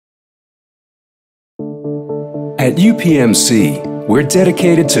At UPMC, we're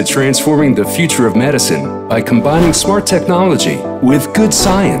dedicated to transforming the future of medicine by combining smart technology with good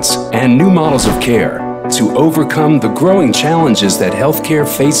science and new models of care to overcome the growing challenges that healthcare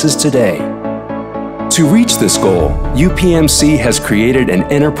faces today. To reach this goal, UPMC has created an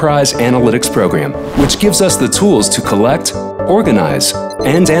enterprise analytics program, which gives us the tools to collect, organize,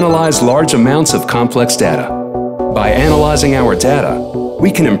 and analyze large amounts of complex data. By analyzing our data, we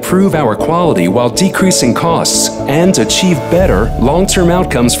can improve our quality while decreasing costs and achieve better long-term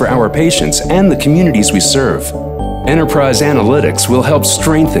outcomes for our patients and the communities we serve. Enterprise analytics will help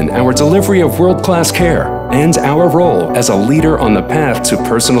strengthen our delivery of world-class care and our role as a leader on the path to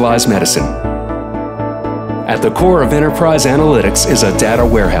personalized medicine. At the core of enterprise analytics is a data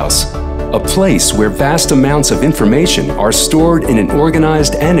warehouse, a place where vast amounts of information are stored in an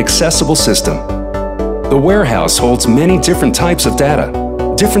organized and accessible system. The warehouse holds many different types of data,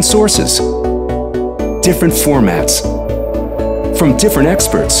 different sources, different formats, from different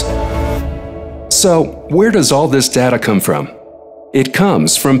experts. So, where does all this data come from? It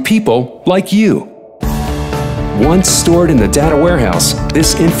comes from people like you. Once stored in the data warehouse,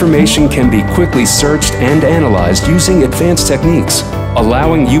 this information can be quickly searched and analyzed using advanced techniques,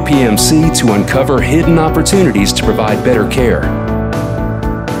 allowing UPMC to uncover hidden opportunities to provide better care.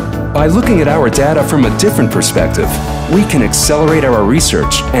 By looking at our data from a different perspective, we can accelerate our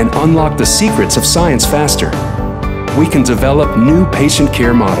research and unlock the secrets of science faster. We can develop new patient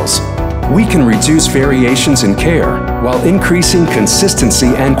care models. We can reduce variations in care while increasing consistency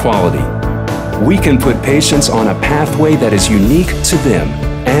and quality. We can put patients on a pathway that is unique to them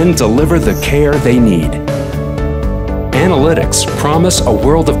and deliver the care they need. Analytics promise a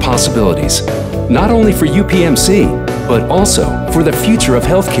world of possibilities, not only for UPMC, but also for the future of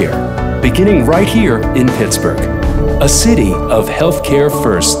healthcare, beginning right here in Pittsburgh, a city of healthcare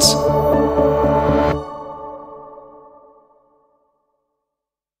firsts.